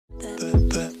So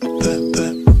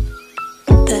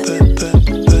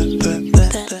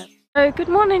good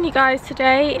morning you guys.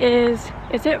 Today is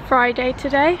it Friday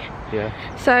today? Yeah.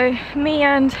 So me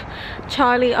and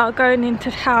Charlie are going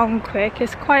into town quick.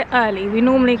 It's quite early. We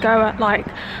normally go at like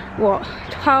what,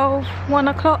 1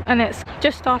 o'clock, and it's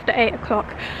just after 8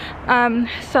 o'clock.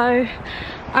 So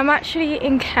I'm actually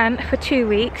in Kent for 2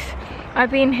 weeks. I've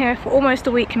been here for almost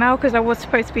a week now because I was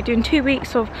supposed to be doing 2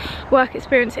 weeks of work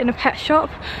experience in a pet shop.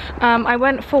 I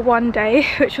went for 1 day,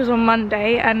 which was on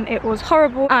Monday, and it was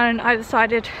horrible, and I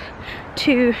decided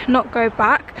to not go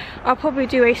back. I'll probably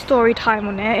do a story time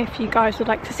on it if you guys would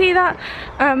like to see that.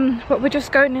 But we're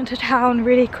just going into town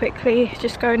really quickly,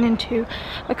 just going into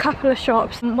a couple of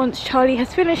shops, and once Charlie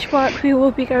has finished work we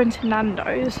will be going to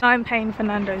Nando's. I'm paying for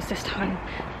Nando's this time.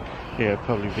 Yeah,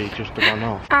 probably be just a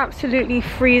one-off. Absolutely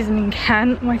freezing in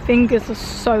Kent. My fingers are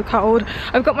so cold.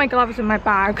 I've got my gloves in my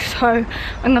bag, so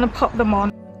I'm gonna pop them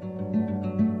on.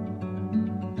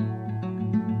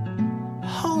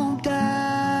 Home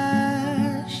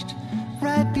dashed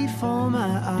right before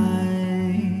my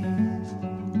eyes.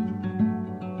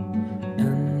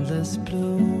 Endless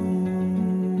blue.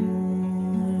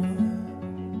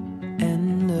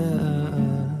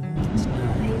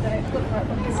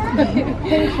 Thank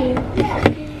you.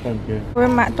 Thank you. We're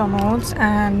at McDonald's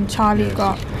and Charlie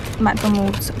got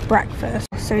McDonald's breakfast.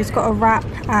 So he's got a wrap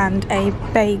and a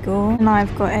bagel, and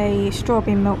I've got a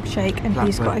strawberry milkshake, and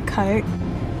he's got a Coke.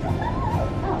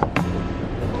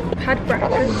 Had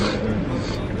breakfast,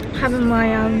 having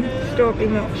my strawberry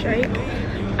milkshake,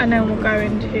 and then we'll go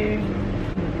into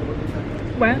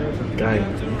where?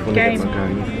 Game.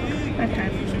 Okay,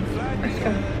 let's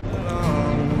go.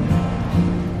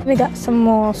 We got some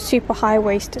more super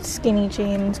high-waisted skinny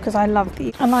jeans because I love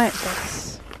these. I like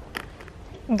this.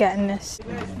 I'm getting this.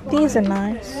 These are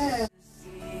nice.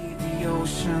 The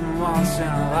ocean once in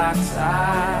a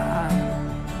lifetime.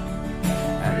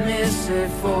 I miss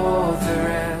it for the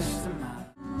rest of my.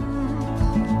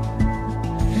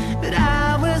 But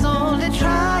I was only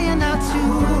trying not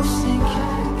to sink.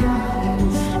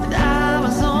 But I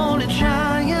was only trying.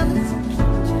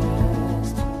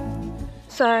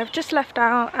 So I've just left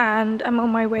out and I'm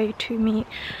on my way to meet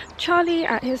Charlie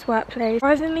at his workplace.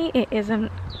 Surprisingly, it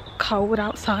isn't cold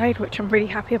outside, which I'm really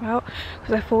happy about,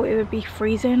 because I thought it would be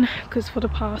freezing, because for the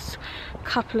past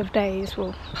couple of days,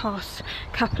 well, past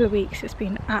couple of weeks, it's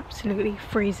been absolutely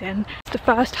freezing. It's the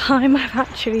first time I've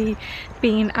actually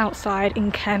been outside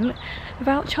in Kent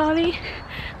without Charlie,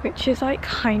 which is like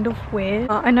kind of weird.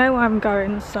 But I know where I'm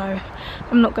going, so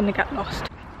I'm not going to get lost.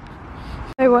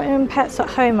 So we're in Pets at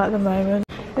Home at the moment.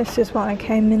 This is what I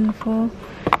came in for.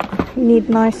 We need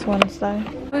nice ones though.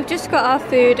 We've just got our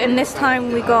food, and this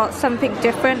time we got something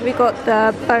different. We got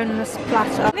the boneless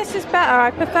platter. This is better, I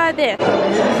prefer this.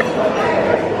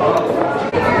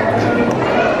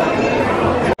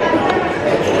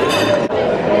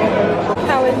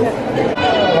 How is it?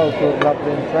 Oh, good,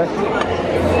 lovely and fresh.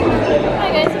 Hi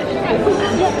guys.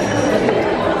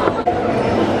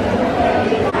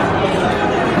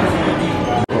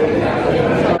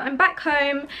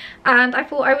 Home, and I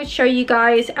thought I would show you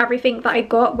guys everything that I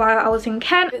got while I was in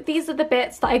Kent. These are the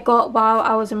bits that I got while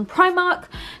I was in Primark.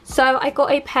 So I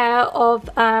got a pair of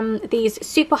these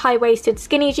super high-waisted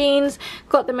skinny jeans,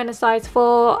 got them in a size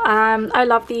 4. I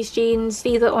love these jeans.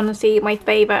 These are honestly my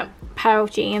favorite pair of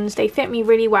jeans. They fit me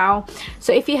really well,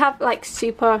 so if you have like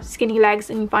super skinny legs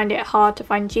and you find it hard to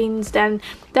find jeans, then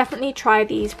definitely try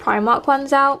these Primark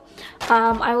ones out.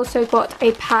 I also got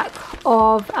a pack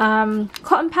of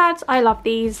cotton pads. I love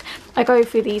these. I go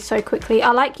through these so quickly.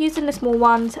 I like using the small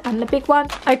ones and the big one.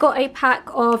 I got a pack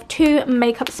of 2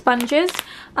 makeup sponges.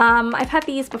 I've had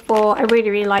these before. I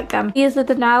really like them. These are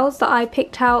the nails that I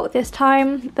picked out this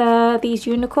time, these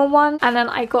unicorn ones. And then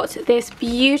I got this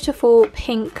beautiful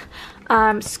pink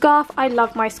scarf. I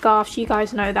love my scarves, you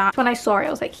guys know that. When I saw it, I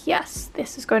was like, yes,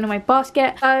 this is going in my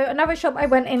basket. So another shop I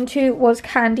went into was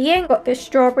Candying. Got this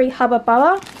strawberry Hubba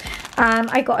Bubba, and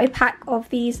I got a pack of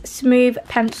these smooth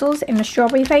pencils in the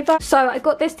strawberry flavour. So I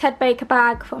got this Ted Baker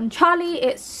bag from Charlie.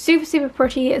 It's super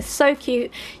pretty. It's so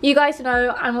cute. You guys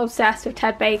know I'm obsessed with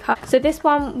Ted Baker. So this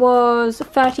one was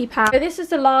 £30. So this is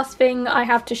the last thing I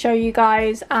have to show you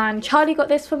guys, and Charlie got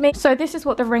this for me. So this is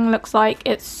what the ring looks like.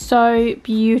 It's so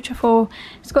beautiful.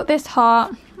 It's got this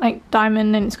heart like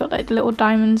diamond, and it's got like little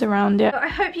diamonds around it. So I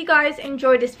hope you guys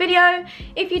enjoyed this video.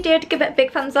 If you did, give it a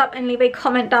big thumbs up and leave a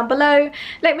comment down below.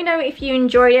 Let me know if you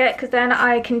enjoyed it, because then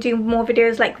I can do more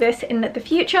videos like this in the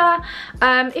future.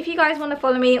 If you guys want to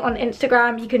follow me on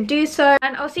Instagram, you can do so,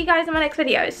 and I'll see you guys in my next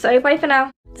video. So bye for now.